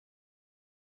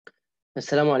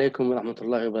Assalamu alaikum wa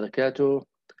rahmatullahi wa barakatuh.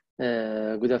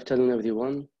 Good afternoon,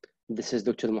 everyone. This is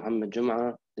Dr. Muhamad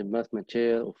Jumaa, Department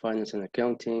Chair of Finance and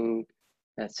Accounting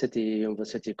at City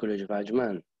University College of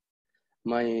Ajman.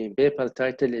 My paper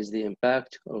title is The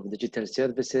Impact of Digital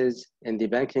Services in the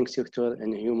Banking Sector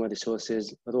and Human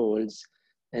Resources Roles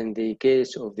in the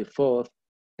Case of the Fourth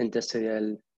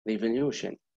Industrial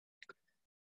Revolution.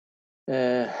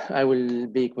 I will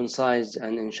be concise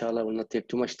and inshallah will not take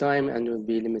too much time and will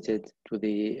be limited to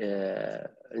the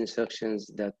instructions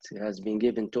that has been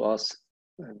given to us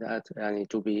that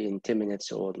to be in 10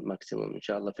 minutes or maximum,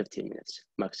 inshallah 15 minutes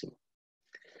maximum.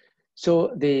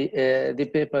 So the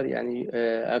paper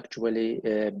actually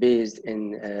based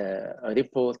in a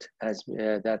report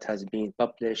that has been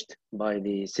published by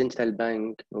the Central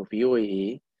Bank of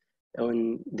UAE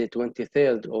on the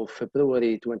 23rd of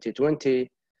February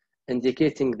 2020,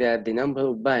 indicating that the number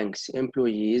of banks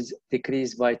employees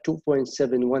decreased by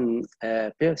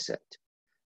 2.71%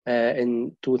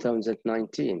 in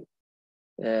 2019.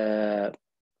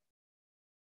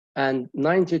 And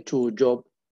 92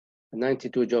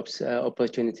 jobs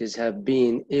opportunities have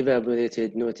been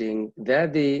evaluated, noting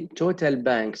that the total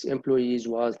banks employees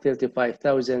was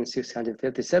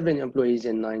 35,637 employees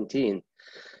in 19.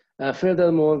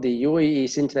 Furthermore, the UAE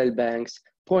Central Banks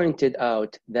pointed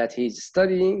out that he's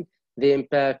studying the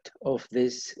impact of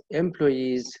this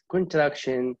employees'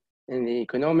 contraction in the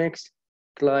economics,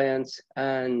 clients,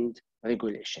 and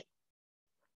regulation.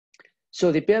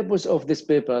 So the purpose of this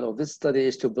paper, of this study,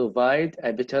 is to provide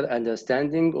a better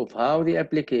understanding of how the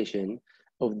application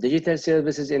of digital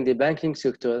services in the banking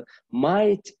sector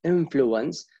might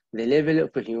influence the level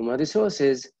of human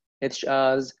resources,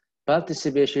 HR's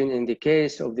participation in the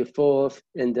case of the fourth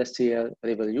industrial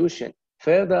revolution.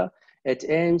 Further, it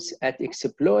aims at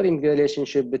exploring the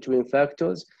relationship between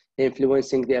factors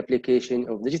influencing the application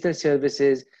of digital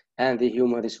services and the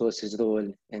human resources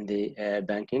role in the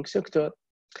banking sector.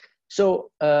 So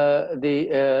the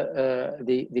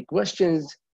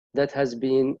questions that has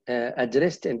been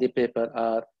addressed in the paper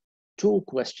are two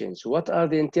questions. What are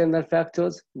the internal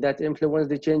factors that influence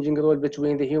the changing role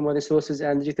between the human resources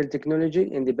and digital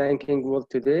technology in the banking world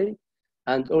today?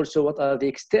 And also, what are the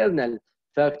external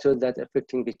factors that are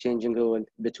affecting the changing role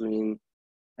between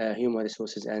human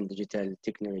resources and digital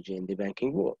technology in the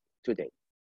banking world today?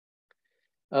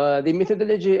 The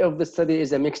methodology of the study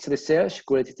is a mixed research,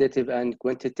 qualitative and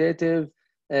quantitative.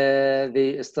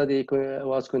 The study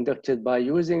was conducted by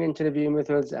using interview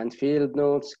methods and field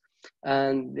notes.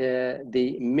 And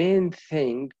the main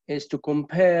thing is to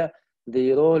compare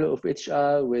the role of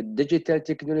HR with digital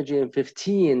technology in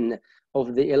 15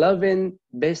 of the 11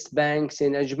 best banks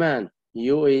in Ajman,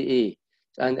 UAE.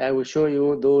 And I will show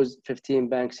you those 15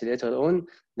 banks later on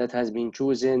that has been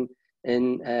chosen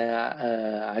in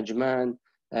Ajman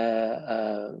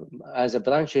as a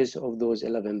branches of those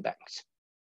 11 banks.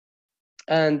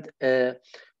 And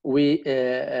we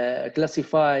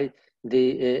classify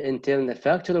the internal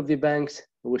factor of the banks,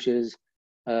 which is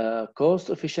cost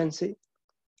efficiency,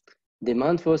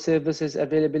 demand for services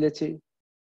availability,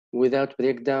 without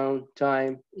breakdown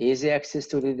time, easy access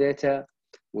to the data,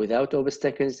 without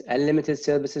obstacles, unlimited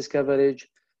services coverage,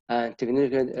 and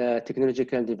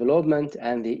technological development,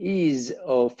 and the ease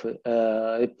of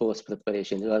reports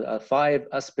preparation. There are 5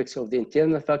 aspects of the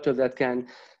internal factor that can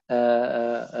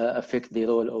affect the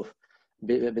role of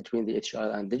between the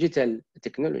HR and digital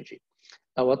technology.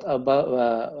 What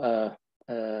about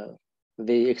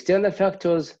the external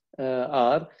factors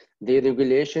are the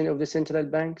regulation of the central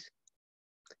banks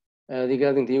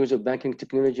regarding the use of banking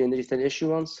technology and digital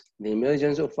issuance, the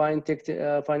emergence of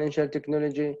financial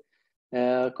technology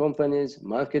companies,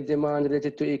 market demand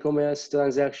related to e-commerce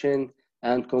transaction,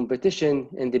 and competition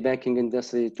in the banking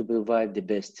industry to provide the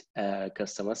best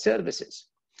customer services.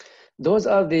 Those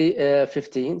are the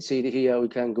 15. See here we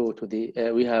can go to the,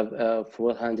 we have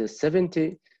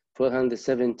 470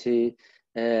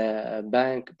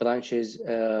 bank branches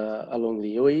along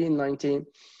the UAE in 19.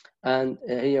 And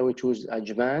here we choose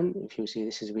Ajman. If you see,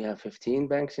 this is, we have 15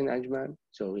 banks in Ajman.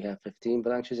 So we have 15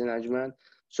 branches in Ajman.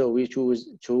 So we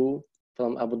choose 2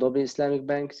 from Abu Dhabi Islamic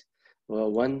banks,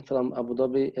 1 from Abu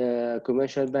Dhabi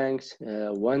commercial banks,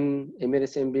 1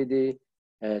 Emirates MBD,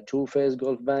 2 Faiz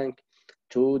Gulf Bank,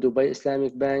 2 Dubai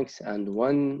Islamic banks, and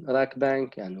 1 Iraq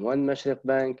Bank, and 1 Mashraq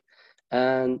Bank,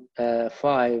 and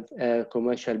 5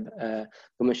 commercial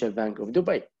Bank of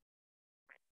Dubai.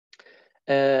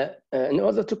 In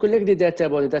order to collect the data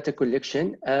about the data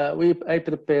collection, I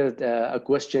prepared a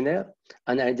questionnaire,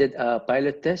 and I did a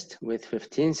pilot test with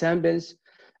 15 samples.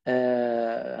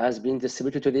 Has been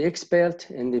distributed to the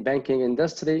expert in the banking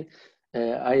industry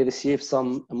I received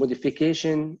some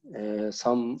modification,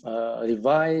 some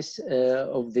revise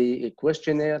of the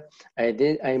questionnaire.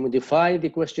 I modified the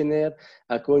questionnaire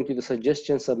according to the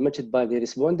suggestions submitted by the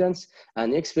respondents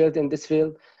and experts in this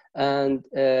field. And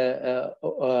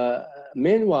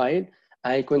meanwhile,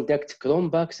 I conduct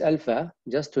Chromebox Alpha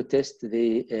just to test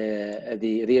the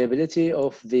reliability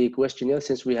of the questionnaire,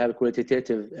 since we have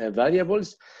quantitative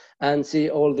variables, and see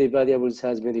all the variables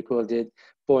has been recorded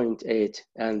 0.8,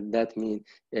 and that means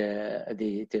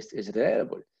the test is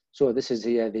reliable. So this is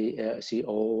here, the see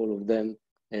all of them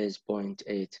is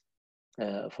 0.8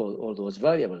 for all those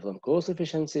variables, from cost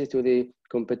efficiency to the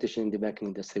competition in the banking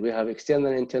industry. We have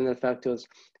external and internal factors,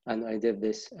 and I did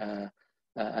this,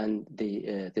 and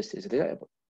the test is reliable.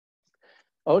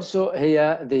 Also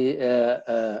here, the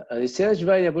research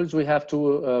variables, we have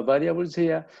two variables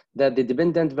here, that the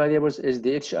dependent variables is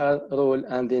the HR role,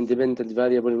 and the independent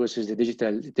variable, which is the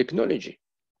digital technology.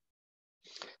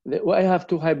 I have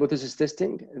two hypothesis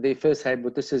testing. The first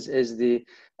hypothesis is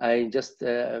I just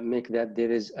make that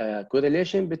there is a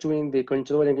correlation between the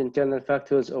controlling internal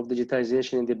factors of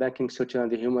digitization in the banking sector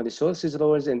and the human resources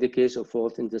roles in the case of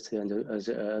fourth industrial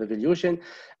revolution.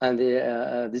 And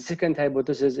the second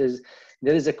hypothesis is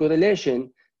there is a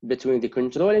correlation between the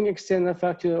controlling external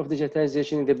factor of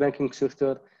digitization in the banking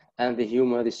sector and the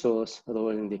human resource role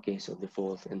in the case of the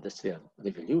fourth industrial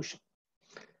revolution.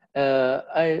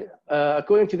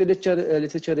 According to the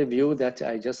literature review that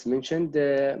I just mentioned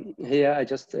here, I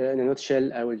just in a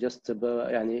nutshell, I will just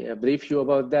brief you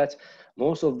about that.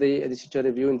 Most of the literature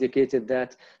review indicated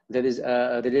that there is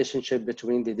a relationship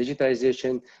between the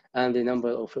digitization and the number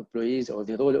of employees, or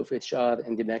the role of HR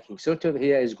in the banking sector.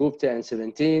 Here is Gupta and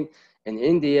 17 in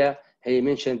India. He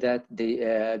mentioned that the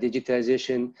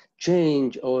digitization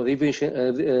changed or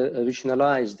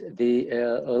revolutionized the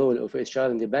role of HR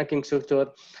in the banking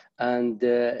sector, and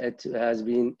it has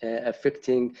been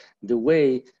affecting the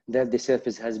way that the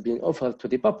service has been offered to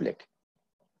the public.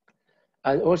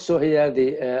 And also here,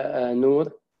 the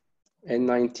Noor in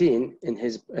 19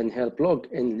 in her blog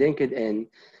in LinkedIn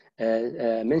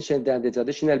mentioned that the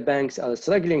traditional banks are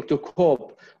struggling to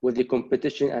cope with the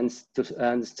competition and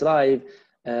strive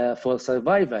for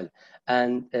survival.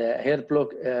 And her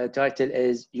blog title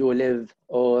is "You Live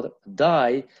or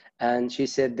Die," and she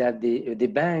said that the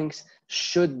banks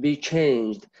should be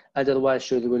changed,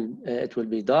 otherwise it will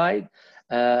be died.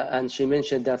 And she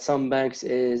mentioned that some banks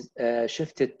is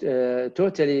shifted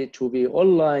totally to be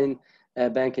online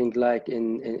banking, like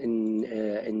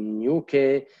in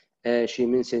UK. She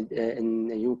mentioned in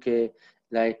the UK,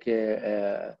 like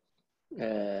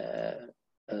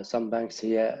some banks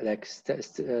here, like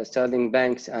Sterling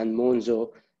Banks and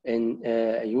Monzo in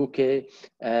UK,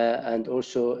 and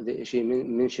also she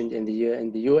mentioned in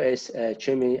the US,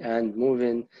 Chimmy and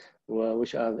Movin,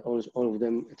 which are all of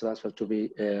them transferred to be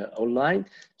online.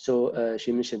 So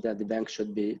she mentioned that the bank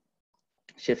should be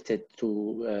shifted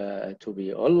to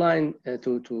be online,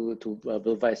 to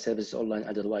provide services online,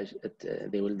 otherwise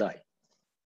they will die.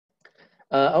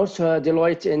 Also,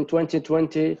 Deloitte in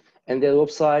 2020, and their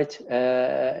website,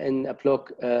 in a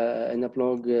blog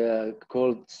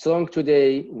called "Strong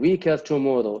Today, Weaker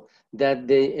Tomorrow," that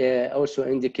they also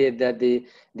indicate that the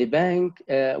bank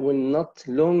will not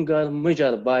longer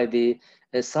measure by the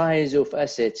size of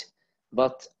assets,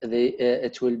 but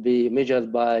it will be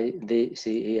measured by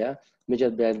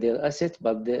measured by their assets,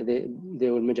 but they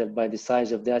will measure by the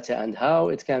size of data and how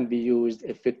it can be used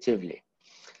effectively.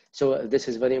 So this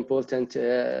is very important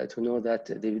to know that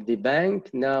the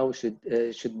bank now should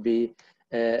be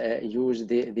use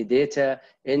the data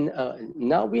in.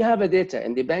 Now we have a data,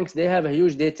 and the banks, they have a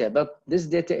huge data, but this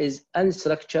data is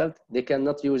unstructured. They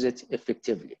cannot use it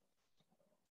effectively.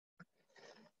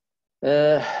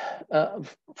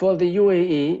 For the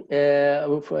UAE,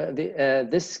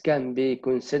 this can be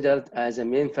considered as a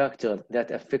main factor that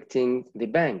affecting the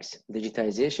banks.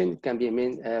 Digitization can be a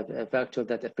main factor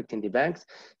that affecting the banks.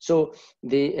 So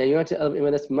the United Arab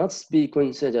Emirates must be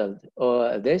considered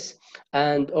this,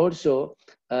 and also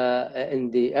in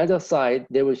the other side,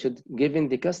 they should given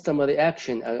the customer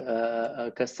reaction,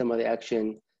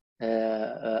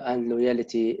 and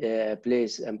loyalty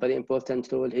plays a very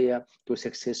important role here to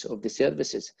success of the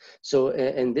services. So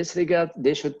in this regard,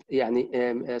 they should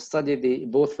study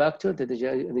both factors, the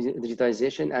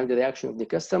digitization and the reaction of the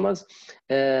customers,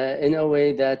 in a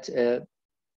way that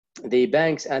the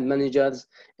banks and managers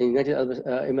in United Arab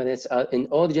Emirates are in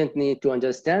urgent need to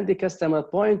understand the customer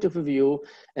point of view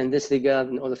in this regard,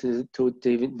 in order to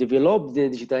develop the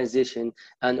digitization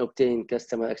and obtain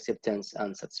customer acceptance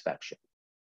and satisfaction.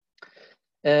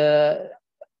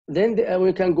 Then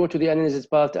we can go to the analysis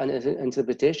part and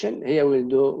interpretation. Here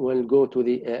we'll go to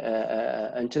the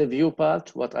interview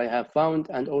part, what I have found,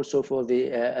 and also for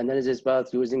the analysis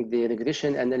part using the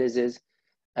regression analysis.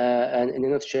 And in a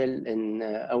nutshell,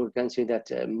 we can see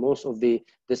that most of the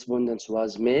respondents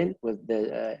was male with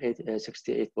the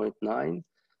 68.9,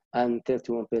 and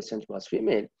 31% was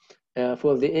female.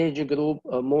 For the age group,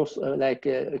 most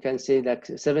we can say like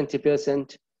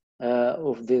 70%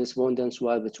 of the respondents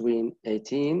were between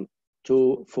 18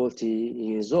 to 40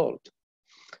 years old.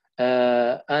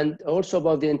 And also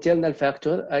about the internal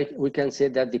factor, we can say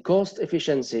that the cost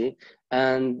efficiency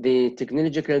and the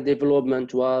technological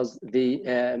development was the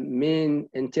main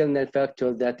internal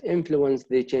factor that influenced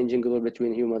the changing role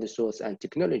between human resource and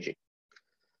technology.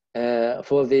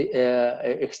 For the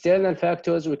external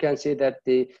factors, we can say that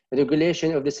the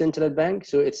regulation of the central bank,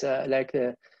 so it's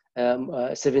 17,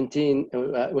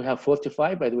 we have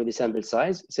 45 by the way the sample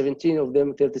size, 17 of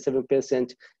them,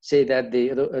 37% say that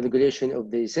the regulation of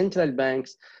the central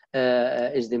banks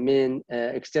is the main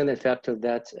external factor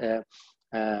that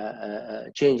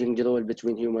changing the role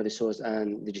between human resource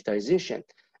and digitization.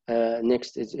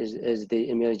 Next is the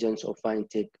emergence of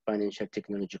fintech, financial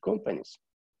technology companies.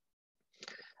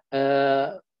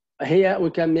 Here we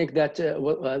can make that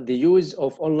the use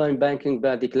of online banking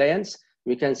by the clients.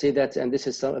 We can see that, and this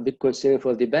is a big concern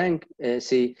for the bank.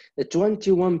 See, the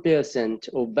 21%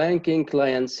 of banking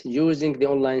clients using the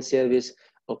online service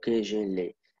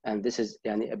occasionally, and this is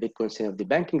a big concern of the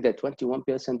banking. That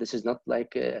 21%, this is not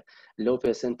like a low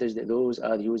percentage. That those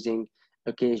are using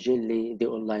occasionally the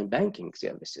online banking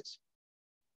services.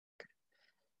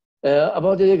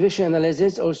 About the regression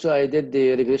analysis, also I did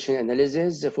the regression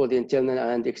analysis for the internal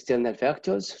and external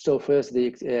factors. So first,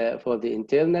 for the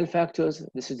internal factors,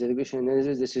 this is the regression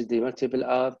analysis. This is the multiple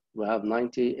R. We have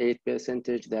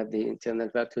 98% that the internal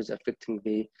factors affecting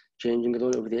the changing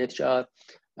role of the HR.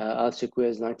 R square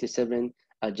is 97.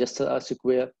 Adjusted R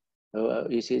square,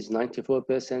 you see, is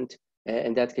 94%.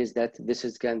 In that case, that this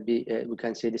is can be we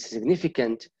can say this is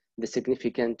significant. The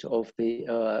significance of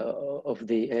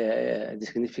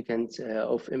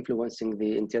influencing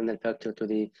the internal factor to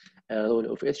the role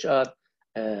of HR.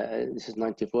 This is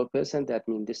 94%. That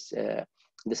means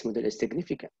this model is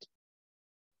significant.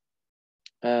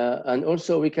 And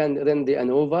also we can run the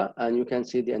ANOVA, and you can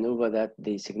see the ANOVA that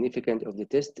the significance of the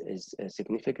test is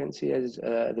significant. As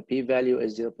the p-value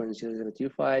is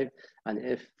 0.0025, and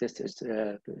if test is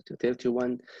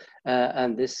 31,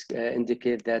 and this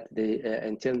indicate that the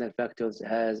internal factors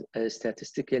has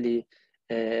statistically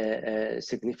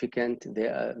significant.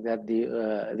 That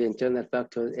the internal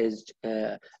factor is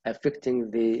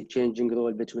affecting the changing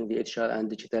role between the HR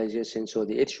and digitization. So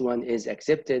the H1 is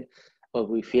accepted, or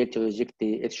we fail to reject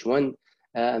the H1,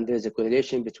 and there's a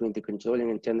correlation between the controlling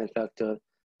internal factor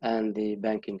and the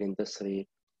banking industry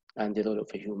and the role of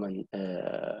human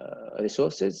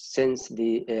resources, since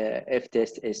the F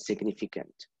test is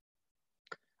significant.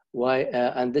 Why?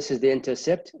 And this is the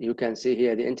intercept. You can see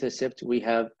here the intercept, we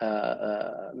have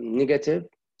negative,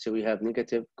 so we have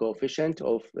negative coefficient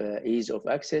of ease of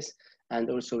access, and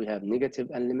also we have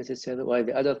negative unlimited service, while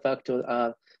the other factors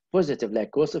are positive,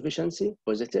 like cost efficiency,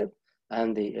 positive,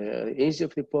 and the ease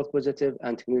of report positive,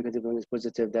 and technical one is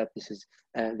positive. That this is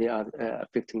they are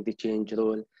affecting the change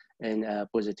role in a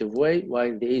positive way,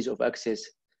 while the ease of access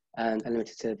and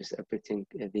unlimited service affecting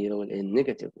the role in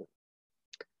negative way.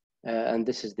 And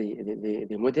this is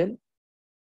the model.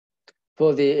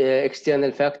 For the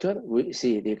external factor, we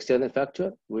see the external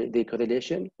factor with the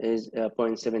correlation is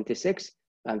 0.76,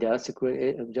 and the R square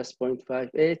is just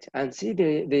 0.58, and see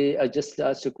the adjusted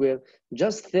R square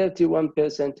just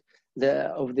 31%.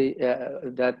 Of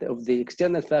the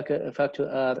external factor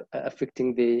are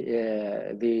affecting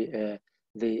the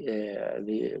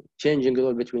changing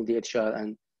role between the HR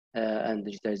and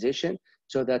digitization.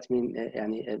 So that means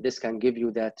this can give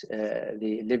you that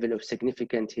the level of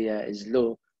significance here is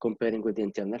low comparing with the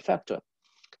internal factor.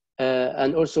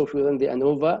 And also if we run the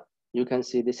ANOVA, you can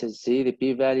see this is the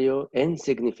p-value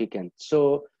insignificant.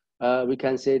 So we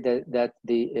can say that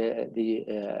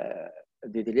the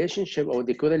relationship or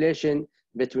the correlation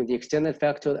between the external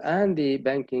factor and the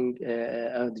banking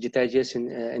digitization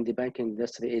in the banking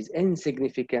industry is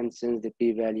insignificant, since the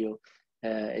p-value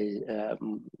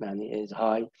is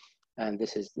high, and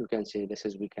this is, you can say this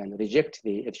is, we can reject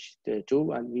the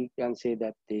H2, and we can say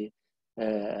that the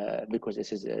because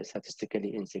this is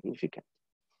statistically insignificant.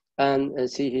 And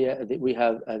see here that we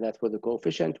have that for the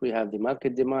coefficient, we have the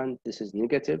market demand. This is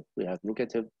negative. We have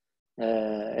negative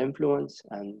influence,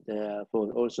 and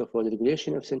also for the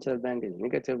regulation of central bank is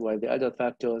negative, while the other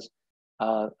factors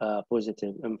are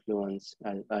positive influence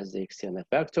as the external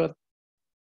factor.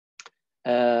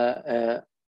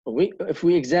 If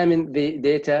we examine the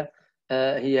data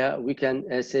here, we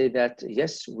can say that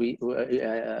yes,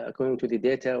 according to the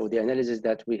data or the analysis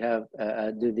that we have,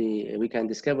 we can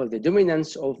discover the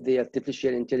dominance of the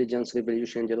artificial intelligence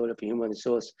revolution, the role of human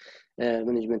resource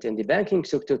management in the banking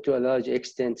sector to a large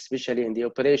extent, especially in the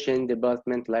operation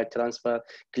department like transfer,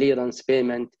 clearance,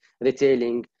 payment,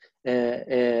 retailing.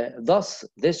 Thus,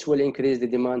 this will increase the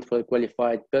demand for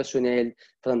qualified personnel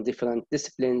from different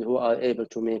disciplines who are able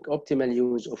to make optimal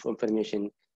use of information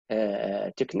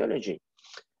technology.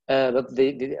 But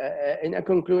in a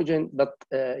conclusion,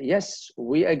 yes,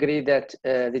 we agree that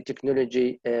the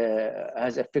technology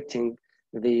is affecting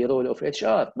the role of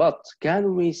HR. But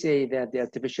can we say that the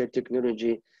artificial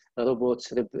technology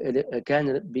robots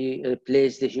can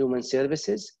replace the human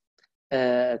services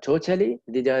totally?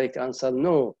 The direct answer,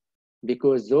 no,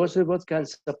 because those robots can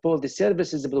support the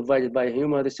services provided by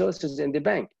human resources in the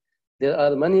bank. There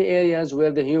are many areas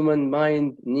where the human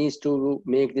mind needs to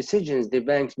make decisions. The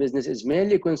bank's business is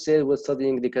mainly concerned with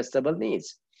studying the customer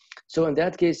needs. So in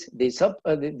that case,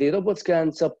 the robots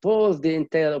can support the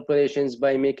entire operations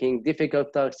by making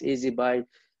difficult tasks easy by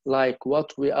like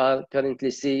what we are currently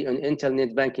see on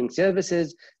internet banking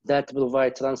services that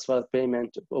provide transfer,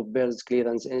 payment of bills,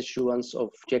 clearance, issuance of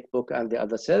checkbook, and the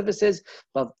other services.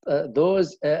 But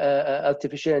those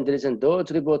artificial intelligence,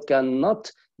 those robots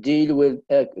cannot deal with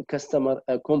customer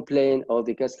complaint or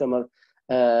the customer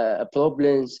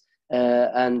problems.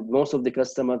 And most of the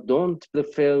customers don't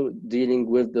prefer dealing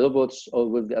with robots or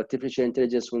with the artificial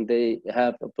intelligence when they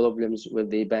have problems with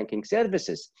the banking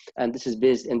services. And this is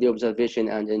based in the observation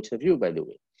and interview, by the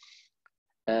way.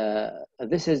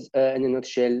 This is in a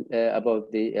nutshell about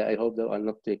the, I hope that I'm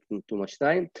not taking too much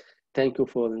time. Thank you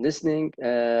for listening.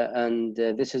 And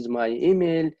this is my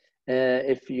email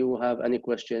if you have any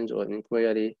questions or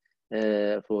inquiry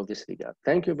for this regard.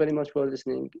 Thank you very much for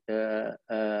listening.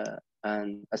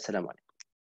 And assalamu alaikum.